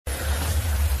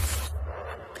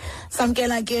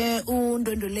Samkela ke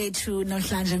undwendwe lethu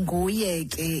namhlanje nguye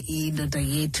ke indoda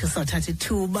yethu sawuthatha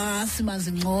ithuba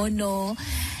simazi ngcono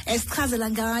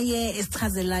esichazela ngaye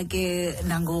esichazela ke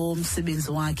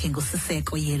nangomsebenzi wakhe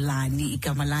nguSiseko Yelani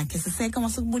igama lakhe. Siseko,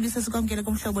 masukubulise sikwamkele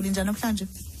kumhlobo ninjani namhlanje?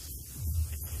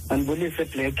 Anibulise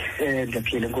Black,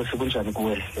 ndiyaphila Nkosi, kunjani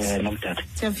kuwe nomdada?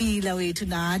 Siyaphila wethu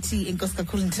nathi, enkosi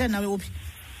kakhulu. Ndithetha nawe uphi?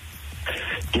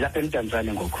 Ngilapha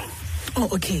eMdantsane ngoku. Oh,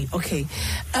 okay.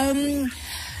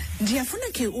 Ndiyafuna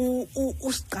ke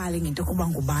usiqale ngento kuba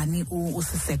ngubani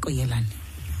uSiseko Yelani.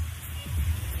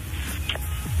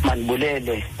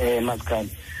 Manibulele masikali.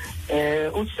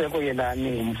 uSiseko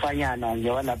Yelani ngumfanyana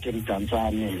ngewalapha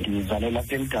eMdantsane, ngizalelwe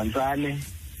lapha eMdantsane.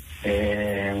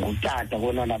 Ngutata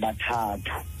konana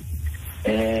bathathu.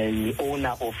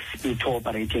 Owner of it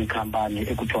operating company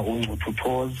ekuthiwa uNcuthu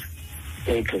Tours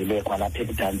egxile kwalapha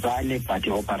eMdantsane but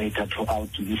operator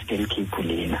throughout Eastern Cape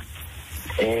lena.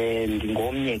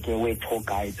 Ngingomnye ke we-tour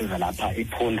guide zalapha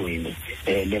ephondweni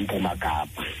leMpuma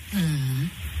Kapa.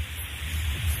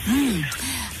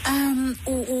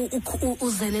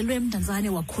 Uzelelwe eMdantsane,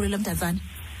 wakhulela eMdantsane?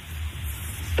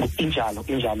 Injalo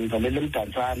ngizalelwe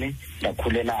eMdantsane,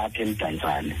 ndakhulela apha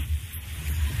eMdantsane.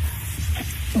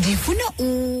 Ndifuna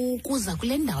ukuza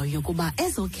kule ndawo yokuba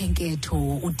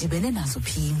ezokhenketho udibene nazo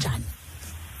phi njani?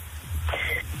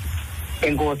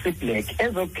 Enkosi Black,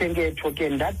 ezokhenketho ke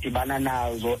ndadibana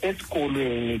nazo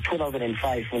esikolweni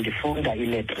 2005 ndifunda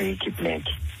i-matric Black.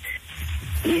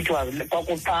 It was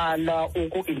kwakuqala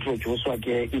uku-introducewa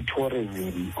ke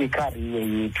i-tourism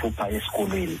kwi-career yethu phaa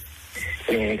esikolweni.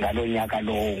 Ngalo nyaka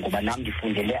lowo ngoba nam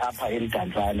ndifundele apha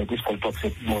eMdantsane kwisikolo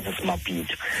Moses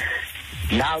Mapito.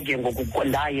 Now ke ngoku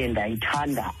ndaye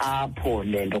ndayithanda apho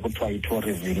le nto kuthiwa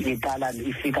i-tourism iqala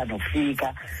ifika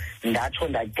nofika, ndatsho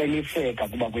ndaqiniseka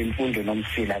kuba kwimfundo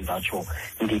nomsila ndatsho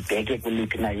ndibheke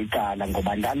kuliphi na icala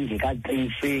ngoba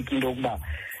ndandingekaqiniseki into yokuba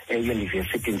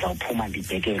eyunivesithi ndizawuphuma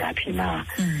ndibheke ngaphi na.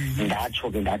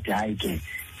 Ndatsho ke ndathi hayi ke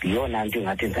yiyona nto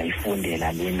ingathi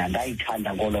ndizayifundela lena,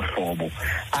 ndayithanda ngolo hlobo.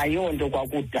 Ayonto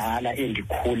kwakudala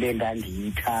endikhule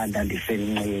ndandiyithanda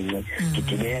ndisemncinci,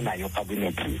 ndidibene nayo phaa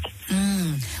kwi-matric.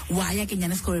 Waya ke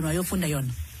nyani esikolweni wayofunda yona?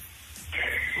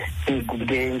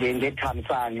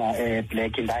 Ngethamsanqa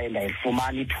Black ndaye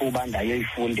ndayifumana ithuba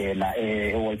ndayoyifundela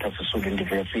eWalter Sisulu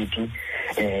University.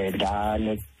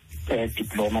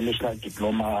 Diploma, national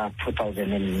diploma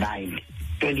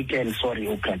 2010 sorry,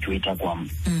 ugraduate kwam.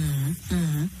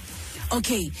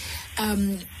 Okay.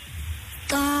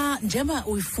 Xa njengoba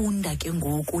uyifunda ke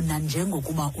ngoku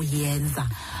nanjengokuba uyenza,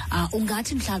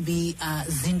 ungathi mhlawumbi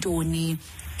zintoni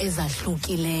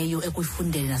ezahlukileyo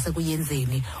ekuyifundeni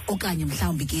nasekuyenzeni, okanye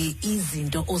mhlawumbi ke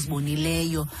izinto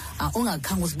ozibonileyo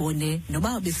ongakhange uzibone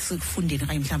noba besikufundeni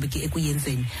okanye mhlawumbi ke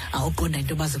ekuyenzeni uqonda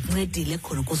into yoba zikuncedile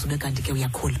khona ukuze ube kanti ke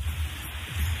uyakhula?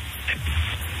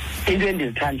 Into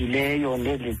endizithandileyo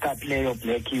nendiziqaphileyo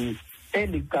Black,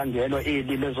 eli candelo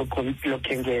eli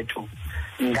lezokhenketho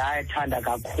ndathanda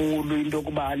kakhulu into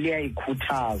yokuba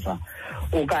liyayikhuthaza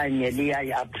okanye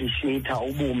liyayi-appreciate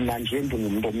ubumna nje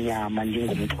ndingumntu omnyama,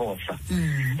 ndingumXhosa.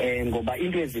 Ngoba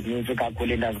into ezininzi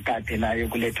kakhulu endaziqaphelayo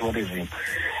kule tourism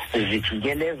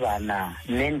zijikelezana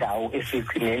nendawo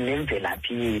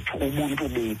nemvelaphi yethu, ubuntu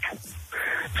bethu.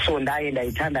 So ndaye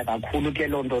ndayithanda kakhulu ke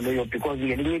loo nto leyo because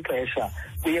ngelinye ixesha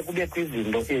kuye kubekho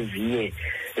izinto eziye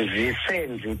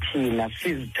zisenze thina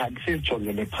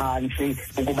sizijongele phantsi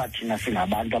ukuba thina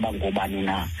singabantu abangobani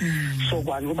na. So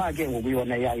kwangoba ke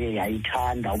ngokuyona yaye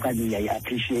yayithanda okanye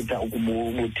yayi-appreciate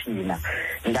ubuthina,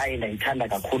 ndaye ndayithanda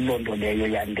kakhulu loo nto leyo,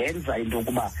 yandenza into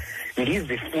yokuba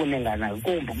ndizifune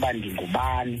nganakumbi ukuba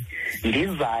ndingubani,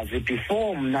 ndizazi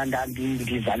before mna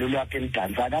ndizalelwe apha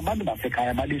eMdantsane abantu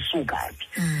basekhaya babesuka phi.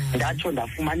 Ndatsho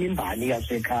ndafumana imbali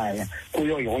yasekhaya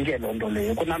kuyo yonke loo nto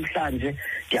leyo. Kunamhlanje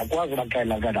ndiyakwazi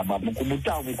ubaxelela abantwana bam ukuba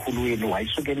utatomkhulu wenu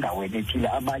wayesuka endaweni ethile,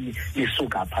 abanye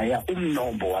besuka phaya,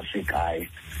 umnombo wasekhaya.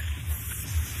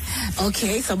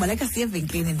 Okay, so baleka siye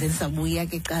evenkileni then sabuya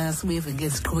ke xa sibuye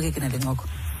evenkileni siqhubekeke nale ncoko.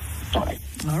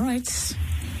 All right.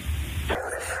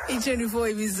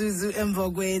 I-24 imizuzu emva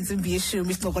kwentsimbi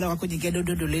yeshumi sincokola kwakunye ke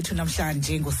nododolo lethu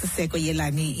namhlanje nguSiseko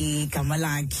Yelani igama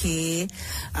lakhe.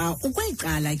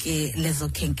 Ukweqala ke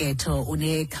lezokhenketho,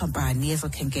 unekhampani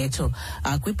yezokhenketho,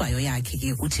 kwibhayo yakhe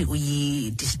ke uthi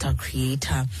uyi-digital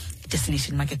creator.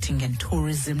 Destination Marketing and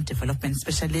Tourism Development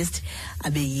Specialist,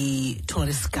 abe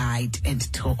yi-tourist guide and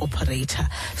tour operator.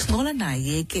 Sinqola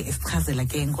naye ke esichazela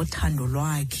ke ngothando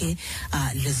lwakhe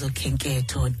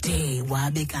lezokhenketho de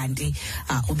wabe kanti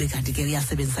ube kanti ke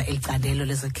uyasebenzisa elicandelo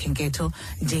lezokhenketho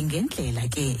njengendlela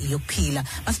ke yokuphila.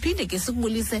 Masiphinde ke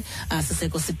sikubulise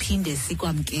Siseko, siphinde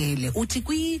sikwamkele. Uthi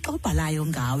xa ubhalayo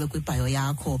ngawe kwibhayo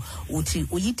yakho uthi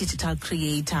uyi-digital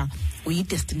creator,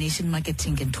 uyi-destination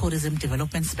marketing and tourism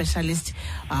development specialist,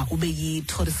 ube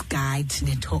yi-tourist guide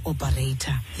ne-tour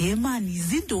operator. Yemani,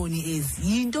 zintoni ezi?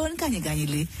 Yintoni kanye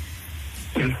le?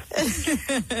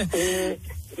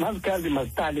 Masikazi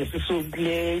masitale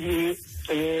sisukule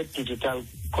digital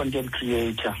content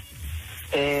creator.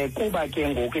 Kuba ke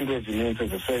ngoku into ezininzi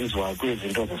zisenziwa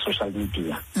kwizinto ze-social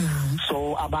media.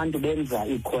 So abantu benza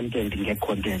i-content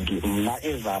nge-content. Mna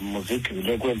ezam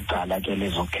zigxile kweli cala ke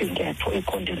lezokhenketho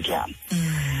i-content yam.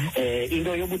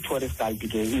 Into yobu-tourist guide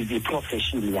ke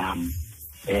izi-profession yam.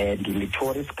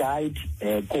 Ndimi-tourist guide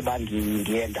kuba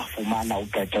ndiye ndafumana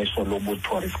uqeqesho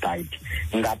lobu-tourist guide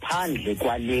ngaphandle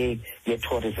kwale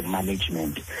ye-tourism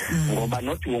management, ngoba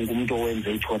not wonke umuntu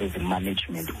owenze i-tourism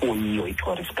management uyiyo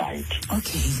i-tourist guide.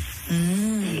 Okay.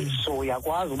 So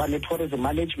uyakwazi uba ne-tourism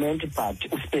management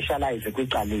but uspecialize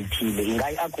kwicala elithile,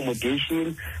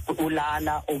 ingayi-accommodation,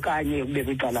 ulala okanye ube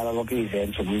kwicala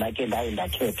lalokho-events. Mna ke ndaye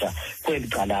ndakhetha kweli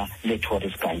cala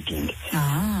le-tourist guiding.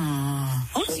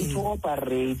 Okay. So tour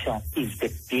operator is the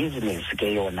business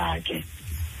ke yona ke,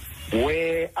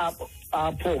 where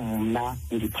apho mna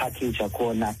ndiphackage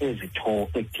khona ezi-tour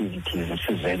activities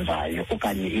sizenzayo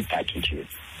okanye ii-packages.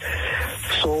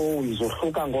 So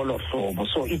izohluka ngolo hlobo.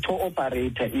 So i-tour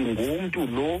operator ingumntu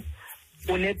lo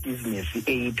une-business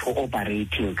eyi-tour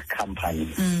operating company.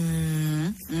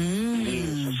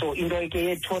 So into ke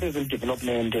ye-tourism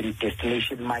development and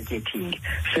destination marketing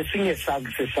sesinye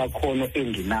sesakhono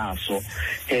endinaso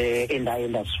endaye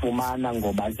ndasifumana,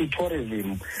 ngoba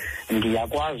i-tourism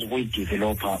ndiyakwazi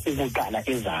ukuyidevelopha ukuqala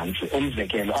ezantsi.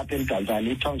 Umzekelo apha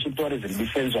eMdantsane i-township tourism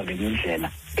isenziwa ngenye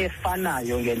indlela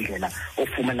efanayo ngendlela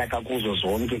ofumaneka kuzo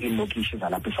zonke iilokishi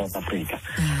zalapha eSouth Africa.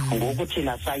 Ngoku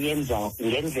thina sayenza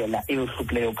ngendlela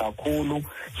eyohlukileyo kakhulu,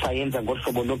 sayenza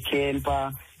ngohlobo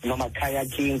lokhempa noma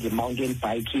kayaking, mountain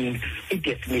biking,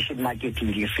 i-destination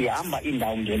marketing. Sihamba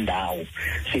indawo ngendawo,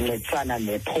 sincedisana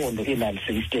nephondo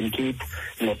elase-Eastern Cape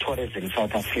no-Tourism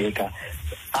South Africa,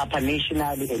 apha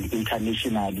nationally and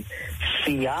internationally.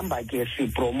 Sihamba ke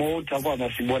sipromota kwaba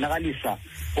sibonakalisa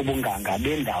ubunganga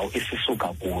bendawo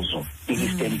esisuka kuzo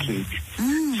i-Eastern Cape.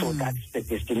 So that's the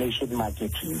destination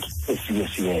marketing esiye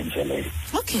siyenze leyo.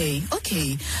 Okay.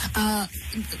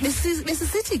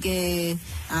 Besisithi ke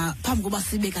phambi kuba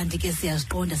sibe kanti ke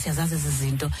siyaziqonda, siyazazi ezi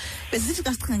zinto, besisithi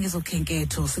xa sicinga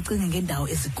ngezokhenketho sicinge ngendawo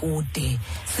ezikude,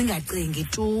 singacingi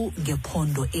tu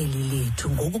ngephondo eli lethu.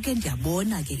 Ngoku ke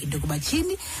ndiyabona ke into yokuba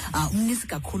tyhini umnisi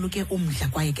kakhulu ke umdla,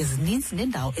 kwaye ke zininzi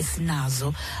nendawo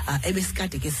esinazo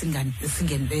ebesikade ke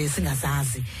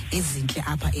singazazi ezintle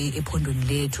apha ephondweni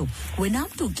lethu. Wena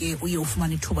mntu ke uye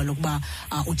ufumana ithuba lokuba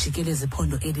ujikeleze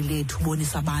iphondo eli lethu,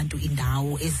 ubonisa abantu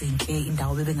indawo ezintle,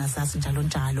 indawo bebengazazi njalo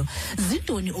njalo.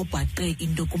 Zintoni obhaqe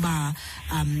into kuba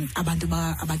abantu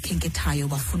abakhenkethayo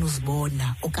bafuna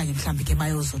uzibona okanye mhlawumbi ke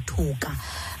bayozothuka?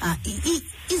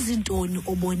 Izintoni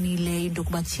obonileyo into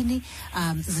kuba tyhini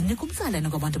zinika umtsalane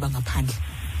kwabantu bangaphandle?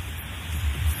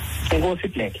 Enkosi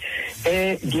Black.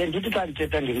 Ndiye ndithi xa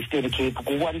ndithetha nge-Eastern Cape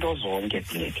kukwanto zonke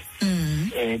Black.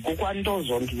 Kukwanto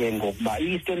zonke ke ngokuba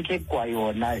i-Eastern Cape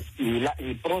kwayona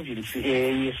yiprovinsi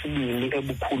yesibini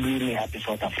ebukhulwini apha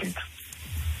eSouth Africa,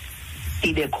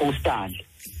 ibe coastal.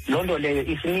 Loo nto leyo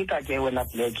isinika ke wena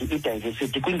Black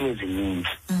i-diversity kwiinto ezininzi.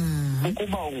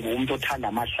 Ukuba ungumntu othanda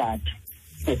amahlathi,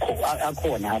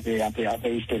 akhona apha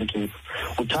e-Eastern Cape.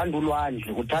 Uthanda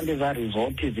ulwandle, uthanda eza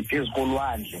resort ziphezu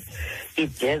kolwandle,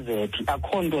 i-desert,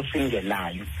 akho nto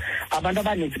singenayo. Abantu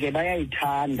abaninzi ke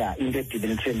bayayithanda into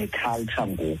edibeniswe ne-culture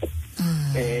ngoku.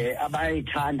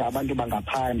 Abayithanda abantu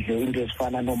bangaphandle into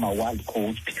ezifana noma-Wild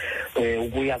Coast,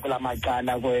 ukuya kula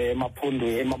macala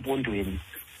emampondweni.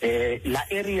 La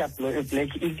area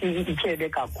Black ityebe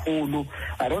kakhulu.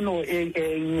 I don't know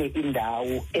enye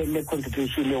indawo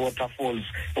ene-concentration ye-waterfalls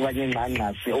okanye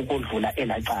engxangxasi okodlula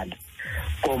elacala.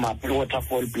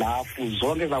 Waterfall Bluff,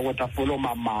 zonke za waterfall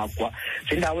oMamakwa,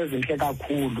 zindawo ezinhle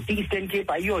kakhulu. I-Eastern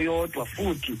Cape ayiyo yodwa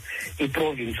futhi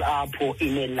iprovince apho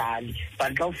inelali,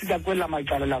 but xa ufika kwela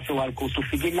macala lase-Wild Coast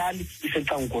ufika ilali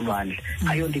isecankolwandle.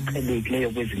 Ayonto iqhelekileyo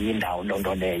kwezinye indawo loo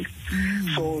nto leyo.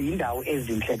 So yindawo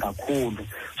ezinhle kakhulu.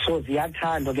 So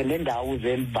ziyathandwa ke nendawo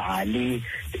zembali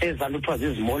ezaluthiwa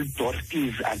zi-small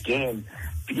dorpies again,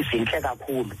 zinhle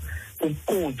kakhulu.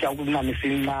 Ukutya okunqamisa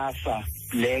incasa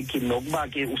Black nokuba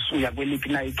ke usuya kweliphi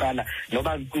na icala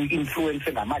noba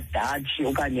ku-influence ngamaDatshi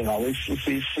okanye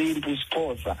ngawesintu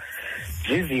isiXhosa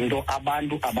zizinto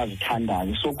abantu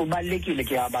abazithandayo. So kubalulekile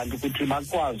ke abantu ukuthi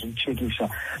bakwazi ukutshekisha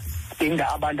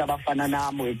abantu abafana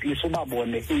namo at least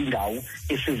ubabone indawo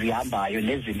esizihambayo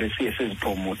nezinto esiye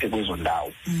sizipromote kwezo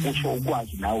ndawo utsho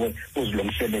ukwazi nawe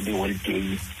uzilungiselele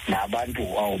iholiday nabantu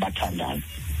awubathandayo.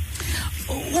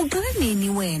 Uqale nini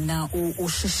wena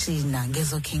ushishina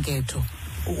ngezokhenketho?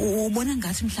 Ubona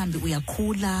ngathi mhlambi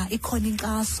uyakhula, ikhona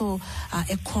inkxaso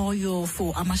ekhoyo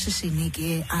for amashishini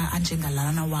ke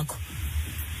anjengalana wakho?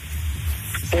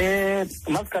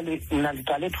 Masikali mina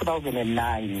ndiqale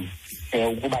 2009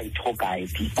 ukuba yi-tour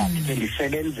guide but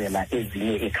ndisebenzela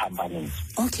ezinye ii-companies.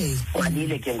 Okay.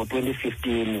 Qalile ke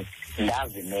ngo-2015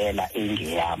 ndazimela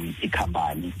engeyam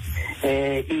ikhampani.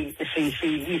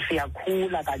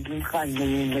 Siyakhula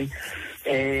kancinci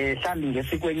mhlawumbi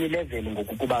ngesikwenye level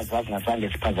ngokukuba zazingazange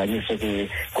siphazanyiswe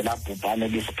kulabhubhane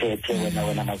besiphethe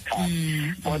wena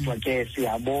masikhaya. Kodwa ke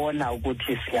siyabona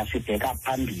ukuthi siyasibheka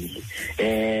phambili,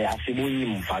 asibuyi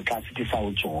mva xa sithi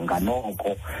sawujonga,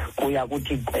 noko kuya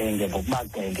kuthi qenge ngokuba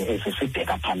qenge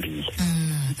esisibheka phambili.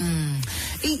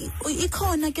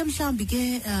 Ikhona ke mhlambi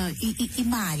ke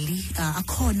imali,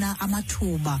 akhona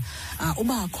amathuba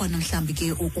uba khona mhlambi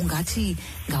ke ungathi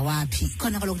ngawaphi?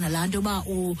 Khona kaloku nalanto uba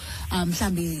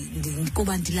mhlambi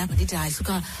kuba ndilapha ndithi hayi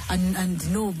suka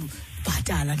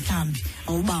andinobhatala mhlambi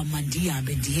uba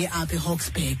mandihambe ndiye apha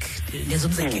eHawksburg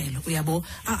ngezomzekelo, uyabo.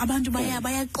 Abantu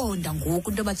bayaqonda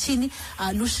ngoku into bathini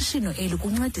lushishino eli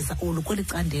kuncedisa olu kweli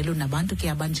candelo nabantu ke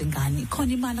abanjengani.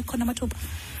 Khona imali, khona amathuba?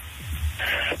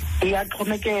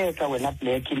 Iyaxhomekeka wena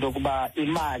Black into yokuba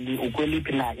imali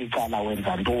ukweliphi na icala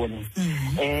wenza ntoni.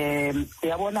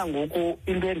 Uyabona ngoku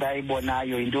into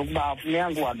endayibonayo into yokuba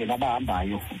funeka uhambe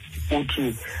nabahambayo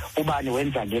uthi ubani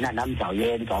wenza lena nam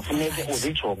ndizawuyenza. Funeke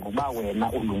uzijonge uba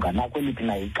wena ulungana kweliphi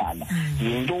na icala,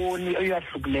 yintoni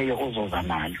eyahlukileyo ozoza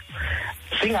nayo.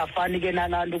 Singafani ke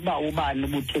nalanto ukuba ubani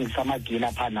ubuthengisa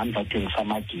amagila phaa nam ndizawuthengisa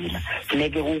amagila.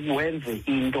 Funeke uwenze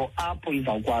into apho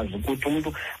izawukwazi ukuthi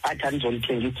umntu athi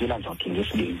andizolithenga igila ndizawuthenga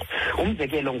isibindi.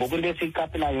 Umzekelo ngoku into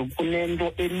esiyiqaphelayo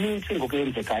kunento enintsi ngoku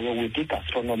eyenzekayo with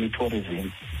i-gastronomy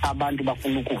tourism. Abantu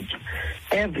bafuna ukutya,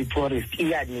 every tourist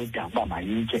iyanida uba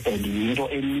mayitye and yinto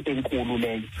enkulu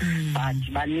leyo.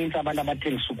 But banintsi abantu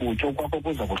abathengisa ukutya okwakho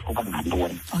kuza kohluka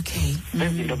ngantoni. Okay.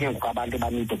 Zezinto ke ngoku abantu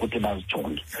abanide ukuthi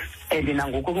bazijonge. And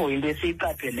nangoku kuyinto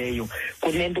esiyiqapheleyo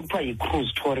kunento kuthiwa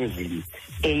yi-cruise tourism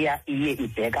iye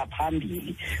ibheka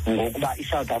phambili ngokuba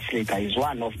iSouth Africa is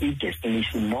one of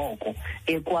i-destination noko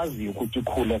ekwaziyo ukuthi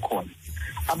ikhule khona.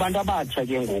 Abantu abatsha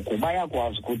ke ngoku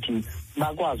bayakwazi ukuthi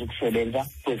bakwazi ukusebenza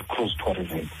kwezi-cruise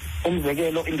tourism.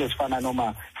 Umzekelo into ezifana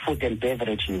noma food and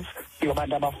beverages,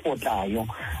 abantu abafotayo,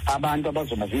 abantu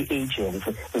abazoba zii-agents,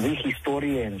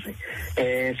 zii-historians.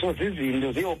 So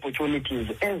zizinto, zii-opportunities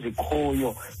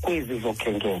ezikhoyo kwezi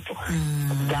zokhenketho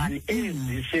than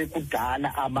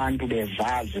ezisekudala abantu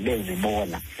bezazi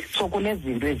bezibona. So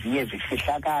kunezinto ezinye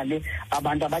zifihlakale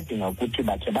abantu abadinga ukuthi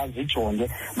bakhe bazijonge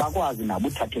bakwazi nabo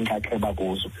uthatha inxaxheba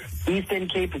kuzo. Eastern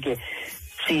Cape ke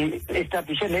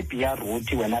si-establishe ne-beer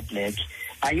route wena Black.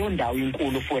 Ayondawo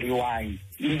inkulu for iwine,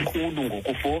 inkulu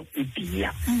ngoku for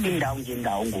ibhiya. Indawo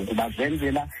ngendawo ngoku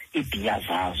bazenzela ibhiya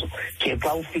zazo. Ke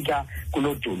xa ufika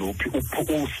kuloo dolophi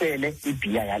usele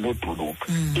ibhiya yaloo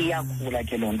dolophi. Iyakhula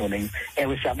ke loo nto leyo.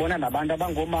 Ewe siyabona nabantu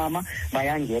abangoomama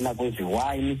bayangena kwezi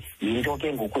wine, yinto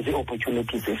ke ngoku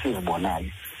zii-opportunities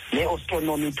esizibonayo.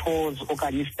 Ne-astronomy tours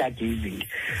okanye i-stargazing,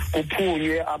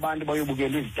 kuphunywe abantu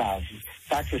bayobukela izitazi.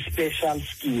 That's a special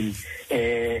skill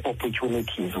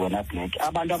opportunities wena Black.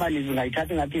 Abantu abaninzi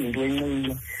ngayithatha ngathi izinto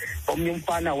encinci. Omnye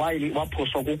umfana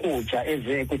waphoswa kukutya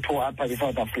eze kuthiwa apha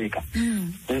eSouth Africa.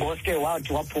 Ngoske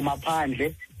wathi waphuma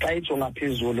phandle xa ijonga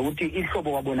phezulu uthi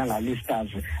ihlobo wabona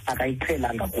ngalistazi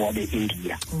akayiqhelanga kuwa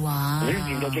be-India. Wow.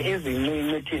 Zizinto ke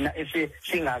ezincinci thina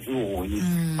singazihoyi,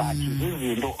 but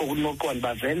zizinto okunoqonda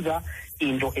bazenza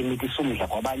into enikisa umdla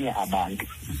kwabanye abantu.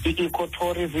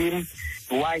 I-ecotourism,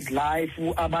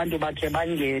 wildlife, abantu bakhe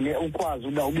bangene ukwazi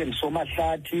uba ube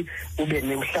ngusomahlathi,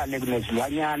 uhlale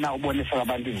kunezilwanyana, ubonisa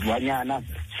abantu izilwanyana,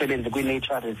 usebenze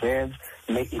kwi-nature reserve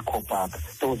ne-eco park.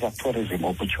 Those are tourism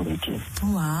opportunities.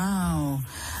 Wow.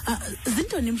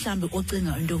 Zintoni mhlambi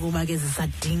ocinga into yokuba ke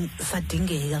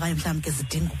zisadingeka okanye mhlambi ke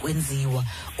zidinga ukwenziwa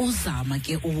uzama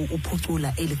ke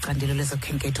uphucula eli candelo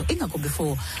lezokhenketho ingakumbi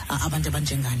for abantu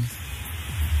abanjengani?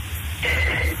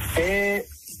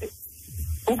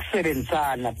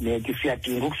 Ukusebenzisana Black,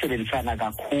 siyadinga ukusebenzisana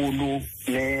kakhulu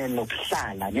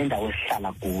nokuhlala nendawo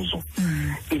esihlala kuzo.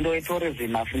 Into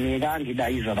ye-tourism afunekanga iba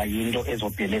izaba yinto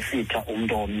ezobhenefitha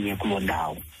umntu omnye kuloo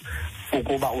ndawo.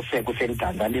 ukuba useko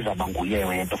sentanza lizaba nguye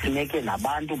wedwa. Funeke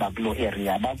nabantu bakulo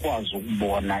area bakwazi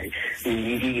ukubona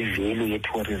i-value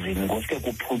ye-tourism ngosuke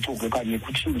kuphucuke okanye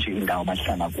kutshintshe indawo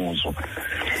bahlala kuzo.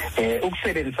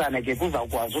 Ukusebenzisana ke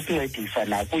kuzawukwazi usincedisa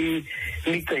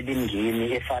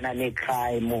nakwi-micelimngeni efana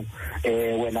neecrime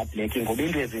wena Black, ngoba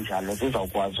into ezinjalo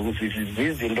zizawukwazi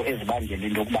zizinto ezibangela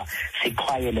into yokuba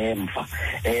siqhwayele emva.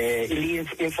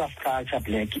 I-infrastructure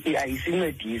Black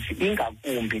ayisincedisi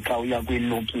ingakumbi xa uya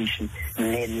kwiilokishi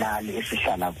neenali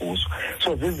esihlala kuzo.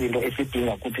 So zizinto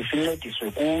esidinga ukuthi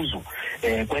sincediswe kuzo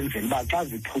kwenzela uba xa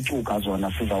ziphucuka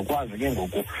zona sizawukwazi ke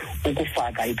ngoku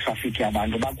ukufaka itrafiki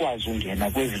yabantu bakwazi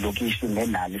ungena kwezi lokishi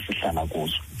neenali sihlala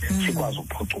kuzo, sikwazi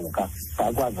ukuphucuka,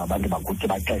 bakwazi abantu bakuthi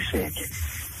baqesheke.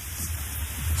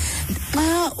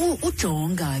 Xa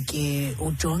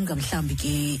ujonga mhlawumbi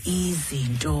ke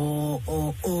izinto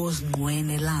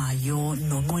ozinqwenelayo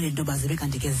nonqwenela into yoba zibe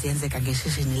kanti ke ziyenzeka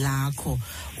ngeshishini lakho,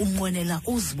 unqwenela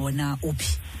uzibona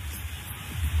uphi?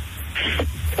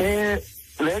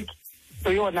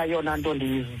 Yona nto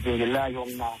ndiyizingelayo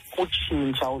mna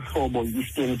kutshintsha uhlobo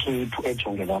i-Eastern Cape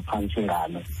ejongeka phantsi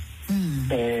ngalo.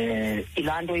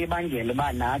 Ilaa nto ibangela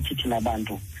uba nathi thina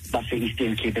bantu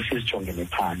base-Eastern Cape sizijongele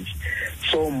phantsi.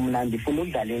 So mna ndifuna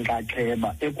ukudlala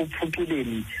inxaxheba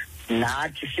ekuphuculeni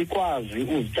nathi sikwazi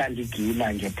uzityanda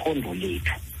igila ngephondo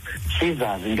lethu,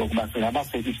 sizazi into yokuba singaba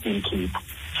se-Eastern Cape,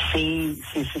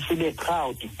 sibe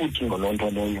proud futhi ngoloo nto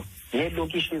leyo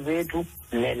neelokishi zethu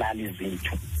neelali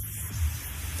zethu.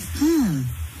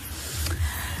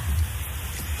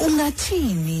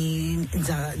 Ungathini,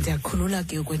 ndiyakhulula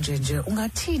ke ukwenjenje,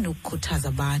 ungathini ukukhuthaza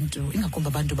abantu ingakumbi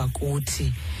abantu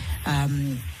bakuthi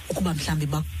ukuba mhlawumbi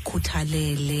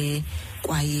bakukhuthalele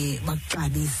kwaye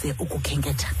baxabise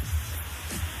ukukhenketha?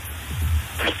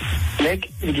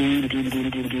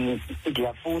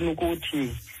 Ndiyafuna ukuthi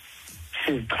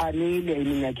sizichanile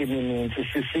iminyaka emininzi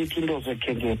sisithi into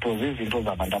zokhenketho zizinto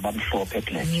zabantu abamhlophe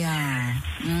Black.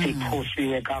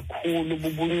 Siphosiwe kakhulu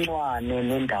bubuncwane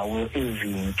nendawo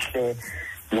ezintle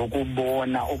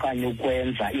nokubona okanye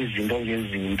ukwenza izinto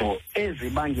ngezinto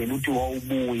ezibangela uthi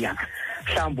wawubuya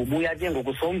mhlawumbi ubuya ke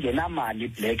ngoku sowungenamali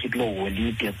Black kuloo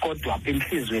holide, kodwa apha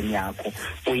entliziyweni yakho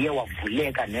uye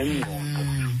wavuleka nengqondo,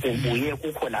 ubuye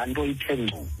kukho laa nto ithe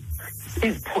ngcu.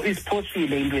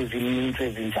 Isiphosile into ezininzi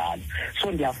ezinjalo.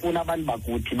 So ndiyafuna abantu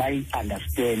bakuthi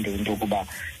bayi-understande into yokuba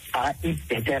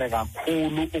ibhetere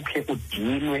kakhulu ukhe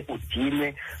udinwe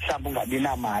mhlawumbi ungabi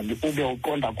namali ube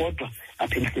uqonda kodwa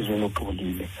apha entliziyweni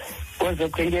uxolile.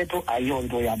 Kwezokhenketho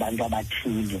ayiyonto yabantu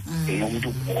abathile,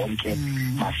 yeyomntu wonke.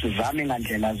 Masizame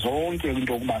ngandlela zonke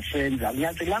into yokuba senza,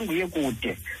 akunyanzelanga uye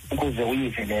kude ukuze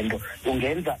uyive le nto.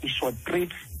 Ungenza i-short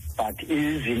trips but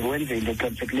izinto wenze into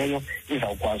eqinisekileyo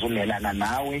izawukwazi umelana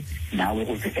nawe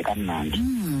uzive kamnandi.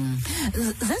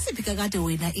 Zesiphi kakade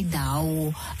wena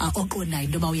indawo oqondayo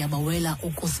into yoba uyabawela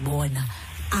ukuzibona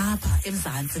apha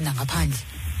eMzantsi nangaphandle?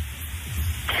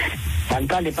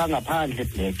 Mandiqale phaa ngaphandle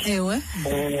Black. Ewe.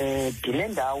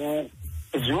 Ndinendawo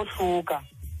ziyohluka.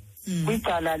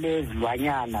 Kwicala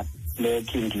lezilwanyana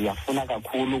Black ndiyafuna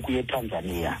kakhulu ukuya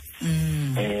eTanzania.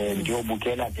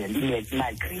 Ndiyobukela the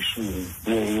migration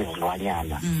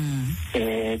yezilwanyana.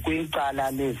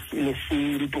 Kwicala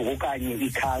lesintu okanye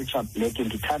i-culture Black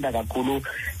ndithanda kakhulu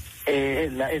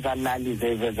ezalali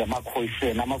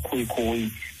zamakhoyiseni,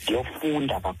 amakhoyikhoyi,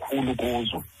 ndiyofunda kakhulu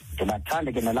kuzo.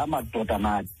 Ndibathanda ke nalaa madoda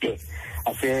made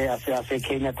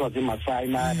aseKenya kuthiwa ziiMaasai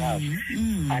Maras.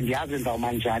 Andiyazi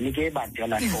ndizawuma njani ke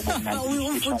badela hlobo mna.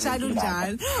 Umfutshane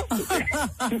unjani?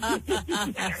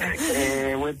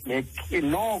 Black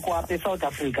noko apha eSouth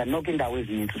Africa noko indawo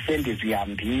ezininzi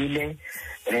sendizihambile.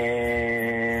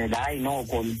 Hayi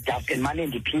noko ndafike ndimane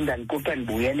ndiphinda ndiquqe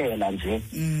ndibuyelela nje.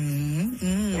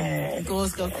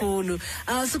 Inkosi kakhulu.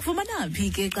 Sikufumana phi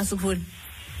ke xa sikufuna?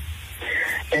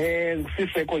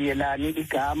 Siseko Yelani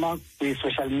igama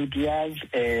kwi-social medias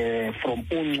from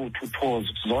Uncuthu Tours,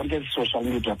 zonke ezi-social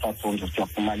media platforms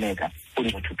ziyafumaneka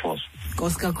Uncuthu Tours.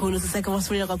 Inkosi kakhulu Siseko,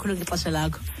 wasifuyela kakhulu ngexesha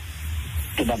lakho.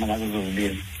 Ndibamba ngazo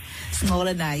zozibini.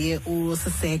 Sincokola naye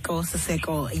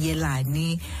Siseko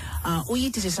Yelani,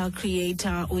 uyi-digital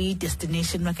creator,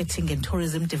 uyi-destination marketing and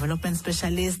tourism development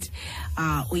specialist,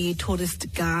 uyi-tourist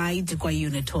guide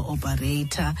kwaye-tour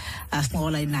operator.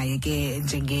 Sincokola naye ke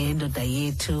njengendoda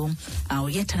yethu.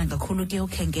 Uyathanda kakhulu ke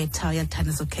ukhenketha,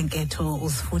 uyaluthandisa ukhenketho,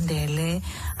 uzifundele,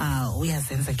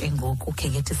 uyazenza ke ngoku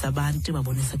ukhenkethisa abantu,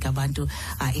 babonisa ke abantu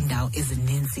indawo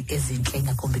ezininzi ezintle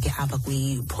ngakumbi ke apha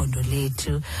kwiphondo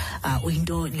lethu.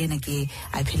 Uyinto lena ke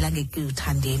ayiphilanga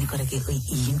ekuthandeni kodwa ke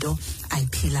yinto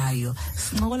ayiphilayo. kwayo.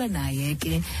 Sincokola naye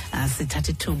ke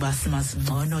sithatha ithuba simazi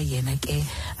ngcono yena ke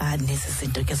nezi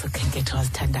zinto ke zokhenketho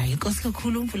azithandayo. Inkosi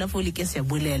kakhulu uMvulaphuli, ke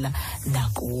siyabulela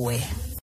nakuwe.